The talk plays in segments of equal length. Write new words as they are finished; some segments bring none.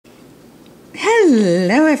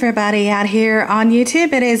Hello everybody out here on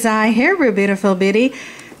YouTube. It is I here, Real Beautiful Beauty.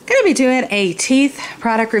 Gonna be doing a teeth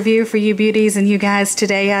product review for you beauties and you guys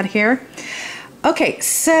today out here. Okay,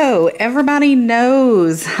 so everybody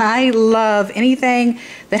knows I love anything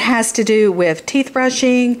that has to do with teeth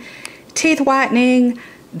brushing, teeth whitening,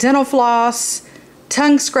 dental floss,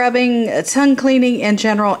 tongue scrubbing, tongue cleaning in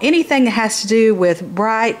general, anything that has to do with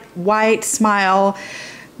bright white smile,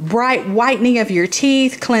 bright whitening of your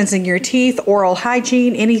teeth, cleansing your teeth, oral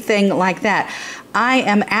hygiene, anything like that. I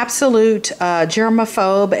am absolute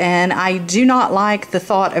germaphobe, and I do not like the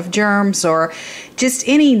thought of germs or just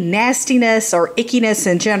any nastiness or ickiness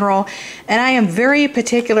in general. And I am very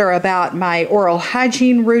particular about my oral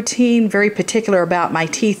hygiene routine, very particular about my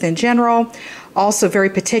teeth in general. Also very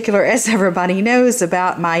particular, as everybody knows,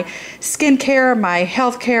 about my skincare, my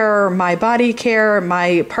health care, my body care,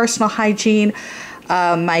 my personal hygiene.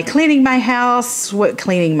 My cleaning my house,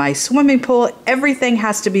 cleaning my swimming pool, everything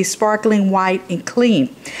has to be sparkling white and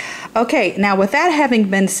clean. Okay, now with that having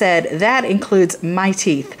been said, that includes my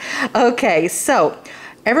teeth. Okay, so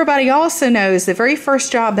everybody also knows the very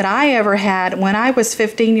first job that I ever had when I was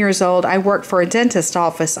 15 years old, I worked for a dentist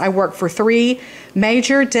office. I worked for 3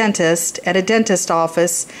 major dentists at a dentist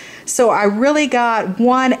office. So I really got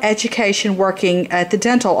one education working at the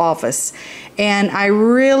dental office. And I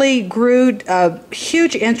really grew a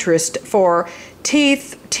huge interest for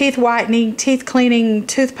teeth whitening, teeth cleaning,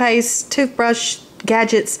 toothpaste, toothbrush,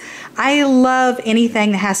 gadgets. I love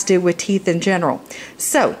anything that has to do with teeth in general.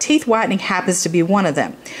 So teeth whitening happens to be one of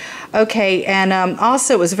them. Okay, and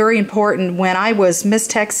also it was very important when I was Miss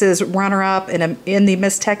Texas runner-up in the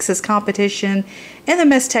Miss Texas competition, in the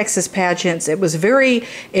Miss Texas pageants. It was very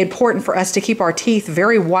important for us to keep our teeth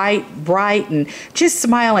very white, bright, and just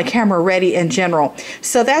smile and camera ready in general.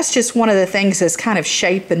 So that's just one of the things that's kind of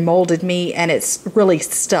shaped and molded me, and it's really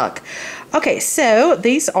stuck. Okay, so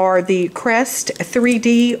these are the Crest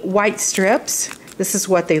 3D white strips. This is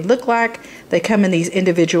what they look like. They come in these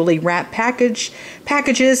individually wrapped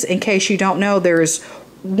packages. In case you don't know, there's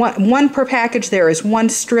one per package. There is 1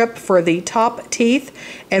 strip for the top teeth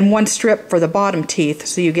and 1 strip for the bottom teeth.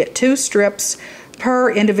 So you get 2 strips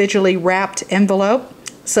per individually wrapped envelope.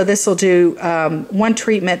 So this will do 1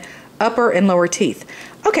 treatment, upper and lower teeth.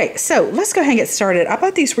 Okay, so let's go ahead and get started. I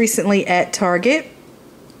bought these recently at Target,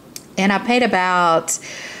 and I paid about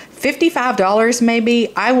 $55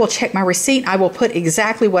 maybe. I will check my receipt. I will put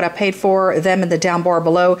exactly what I paid for them in the down bar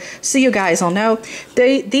below so you guys will know.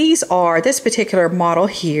 These are this particular model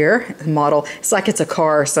here. It's like it's a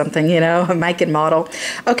car or something, you know, a make and model.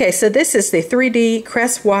 Okay, so this is the 3D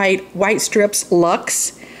Crest White Strips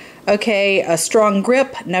Luxe. Okay, a strong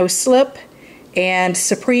grip, no slip, and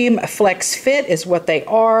Supreme FlexFit is what they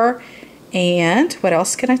are. And what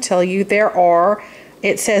else can I tell you?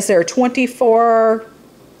 It says there are 24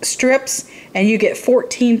 strips, and you get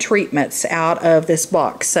 14 treatments out of this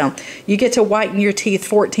box. So you get to whiten your teeth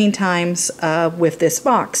 14 times with this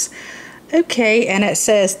box. Okay, and it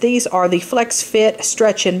says these are the FlexFit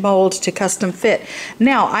Stretch and Mold to Custom Fit.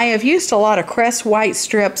 Now, I have used a lot of Crest white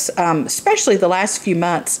strips, especially the last few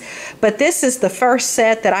months, but this is the first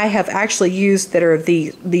set that I have actually used that are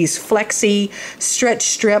these flexi stretch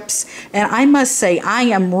strips, and I must say I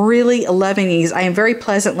am really loving these. I am very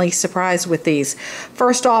pleasantly surprised with these.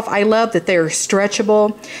 First off, I love that they're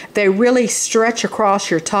stretchable. They really stretch across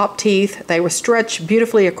your top teeth. They will stretch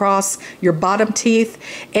beautifully across your bottom teeth,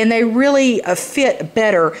 and they really fit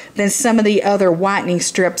better than some of the other whitening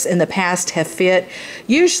strips in the past have fit.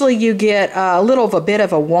 Usually you get a little of a bit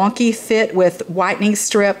of a wonky fit with whitening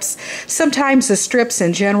strips. Sometimes the strips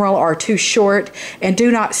in general are too short and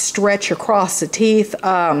do not stretch across the teeth.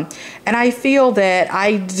 And I feel that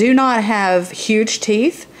I do not have huge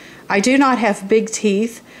teeth. I do not have big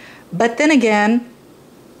teeth. But then again,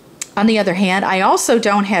 on the other hand, I also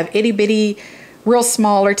don't have itty bitty real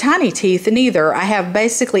small or tiny teeth neither. I have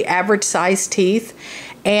basically average sized teeth,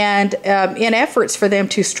 and in efforts for them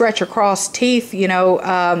to stretch across teeth, you know,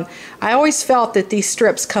 I always felt that these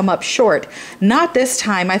strips come up short. Not this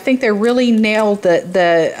time. I think they really nailed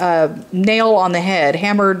the nail on the head,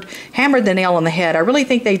 hammered the nail on the head. I really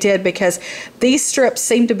think they did, because these strips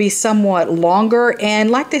seem to be somewhat longer,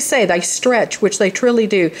 and like they say, they stretch, which they truly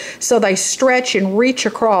do. So they stretch and reach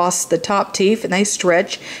across the top teeth, and they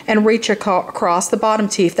stretch and reach across the bottom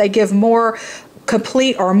teeth. They give more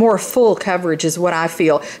complete or more full coverage is what I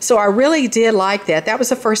feel. So I really did like that. That was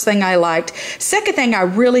the first thing I liked. Second thing I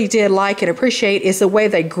really did like and appreciate is the way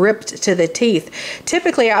they gripped to the teeth.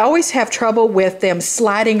 Typically, I always have trouble with them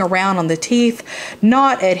sliding around on the teeth,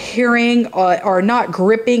 not adhering or not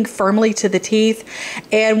gripping firmly to the teeth.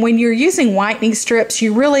 And when you're using whitening strips,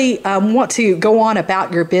 you really want to go on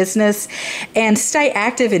about your business and stay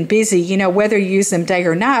active and busy, you know, whether you use them day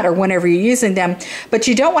or night or whenever you're using them. But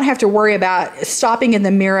you don't want to have to worry about stopping in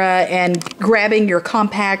the mirror and grabbing your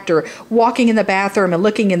compact or walking in the bathroom and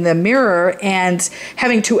looking in the mirror and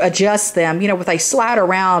having to adjust them. You know, when they slide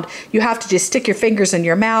around, you have to just stick your fingers in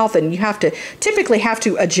your mouth and you typically have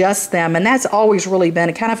to adjust them. And that's always really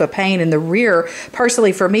been kind of a pain in the rear,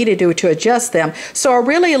 personally, for me to do, to adjust them. So I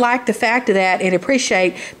really like the fact of that and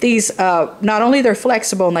appreciate these, not only they're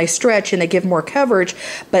flexible and they stretch and they give more coverage,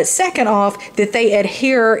 but second off, that they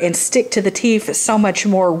adhere and stick to the teeth so much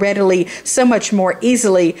more readily, so much more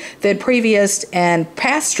easily than previous and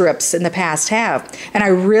past strips in the past have. And I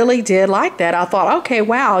really did like that. I thought, okay,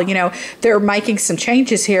 wow, you know, they're making some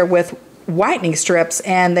changes here with whitening strips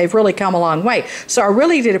and they've really come a long way. So I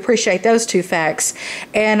really did appreciate those two facts.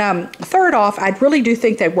 And third off, I really do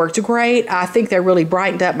think they worked great. I think they really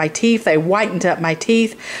brightened up my teeth. They whitened up my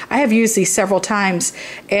teeth. I have used these several times.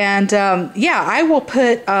 And yeah, I will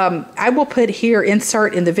put here,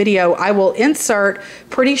 insert in the video, I will insert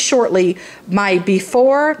pretty shortly my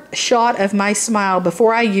before shot of my smile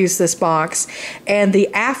before I use this box and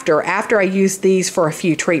the after I use these for a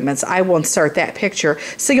few treatments. I will insert that picture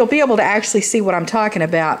so you'll be able to actually see what I'm talking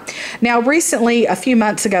about. Now recently, a few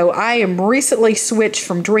months ago, I am recently switched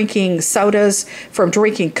from drinking sodas, from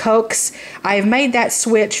drinking Cokes. I have made that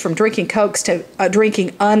switch from drinking Cokes to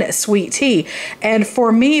drinking unsweet tea. And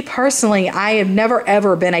for me personally, I have never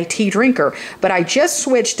ever been a tea drinker, but I just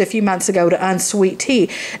switched a few months ago to unsweet tea.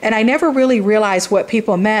 And I never really realized what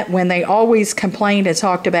people meant when they always complained and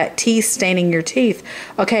talked about tea staining your teeth.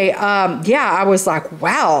 Okay, yeah, I was like,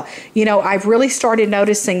 wow, you know, I've really started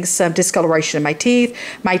noticing some discoloration in my teeth.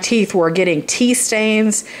 My teeth were getting tea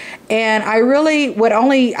stains, and I really would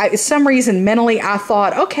only, some reason mentally, I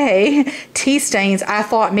thought, okay, tea stains, I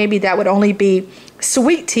thought maybe that would only be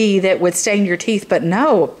sweet tea that would stain your teeth, but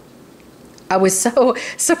no. I was so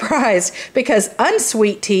surprised because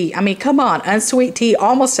unsweet tea, I mean, come on, unsweet tea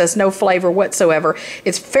almost has no flavor whatsoever.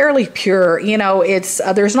 It's fairly pure, you know,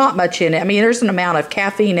 there's not much in it. I mean, there's an amount of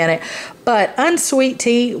caffeine in it, but unsweet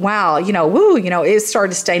tea, wow, you know, woo, you know, it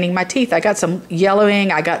started staining my teeth. I got some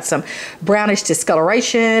yellowing, I got some brownish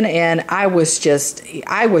discoloration, and I was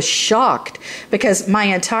shocked because my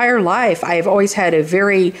entire life I have always had a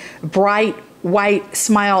very bright, white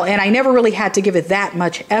smile, and I never really had to give it that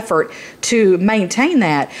much effort to maintain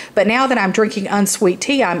that. But now that I'm drinking unsweet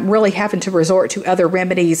tea, I'm really having to resort to other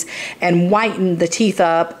remedies and whiten the teeth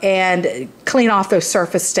up and clean off those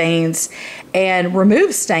surface stains and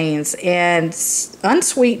remove stains. And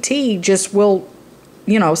unsweet tea just will,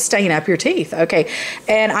 you know, stain up your teeth. Okay.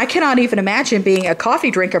 And I cannot even imagine being a coffee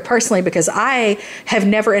drinker personally, because I have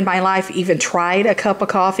never in my life even tried a cup of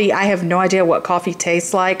coffee. I have no idea what coffee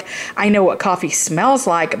tastes like. I know what coffee smells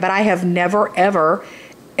like, but I have never,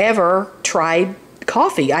 ever tried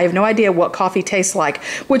coffee. I have no idea what coffee tastes like,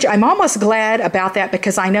 which I'm almost glad about that,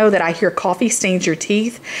 because I know that I hear coffee stains your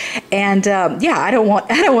teeth, and yeah, I don't want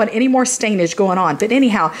any more stainage going on. But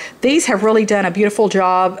anyhow, these have really done a beautiful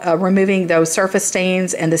job removing those surface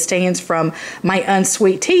stains and the stains from my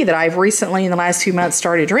unsweet tea that I've recently in the last few months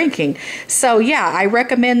started drinking. So yeah, I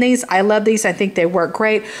recommend these. I love these. I think they work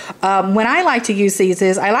great. When I like to use these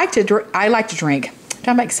is I like to drink. Does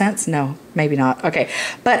that make sense? No, maybe not. Okay.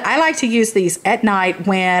 But I like to use these at night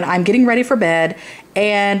when I'm getting ready for bed,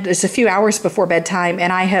 and it's a few hours before bedtime,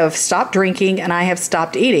 and I have stopped drinking and I have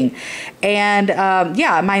stopped eating. And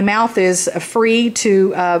yeah, my mouth is free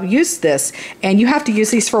to use this. And you have to use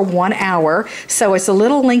these for 1 hour, so it's a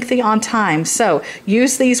little lengthy on time. So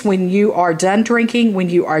use these when you are done drinking, when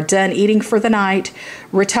you are done eating for the night.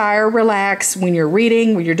 Retire, relax, when you're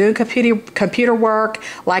reading, when you're doing computer work,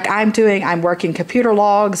 like I'm doing. I'm working computer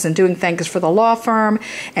logs and doing things for the law firm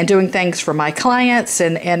and doing things for my clients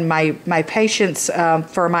and my patients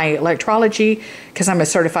for my electrology, because I'm a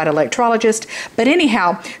certified electrologist. But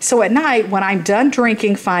anyhow, so at night when I'm done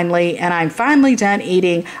drinking finally and I'm finally done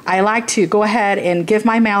eating, I like to go ahead and give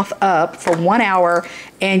my mouth up for 1 hour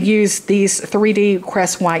and use these 3D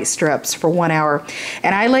Crest white strips for 1 hour.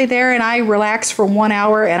 And I lay there and I relax for 1 hour,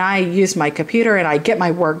 and I use my computer and I get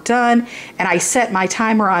my work done, and I set my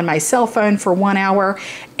timer on my cell phone for 1 hour.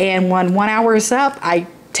 And when 1 hour is up, I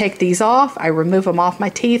take these off, I remove them off my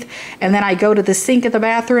teeth, and then I go to the sink in the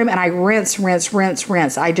bathroom and I rinse.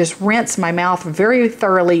 I just rinse my mouth very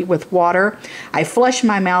thoroughly with water. I flush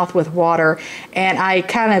my mouth with water, and I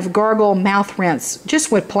kind of gargle mouth rinse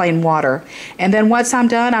just with plain water. And then once I'm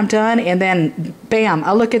done, and then bam,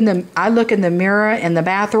 I look in the mirror in the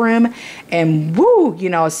bathroom, and woo, you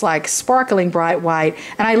know, it's like sparkling bright white,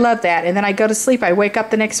 and I love that. And then I go to sleep. I wake up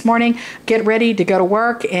the next morning, get ready to go to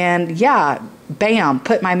work, and yeah, bam,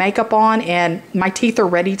 put my makeup on and my teeth are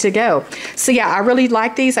ready to go. So yeah, I really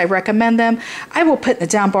like these. I recommend them. I will put in the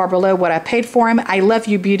down bar below what I paid for them. I love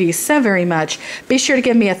you beauties so very much. Be sure to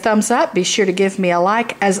give me a thumbs up. Be sure to give me a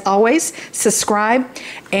like. As always, subscribe.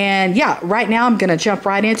 And yeah, right now I'm going to jump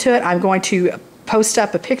right into it. I'm going to post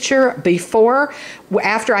up a picture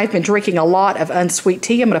after I've been drinking a lot of unsweet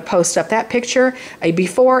tea. I'm going to post up that picture, a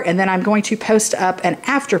before, and then I'm going to post up an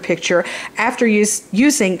after picture after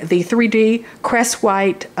using the 3D Crest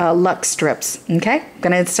White Luxe strips. Okay, I'm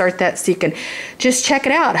going to insert that so you can just check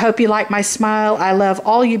it out. Hope you like my smile. I love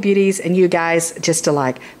all you beauties and you guys just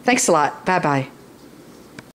alike. Thanks a lot. Bye-bye.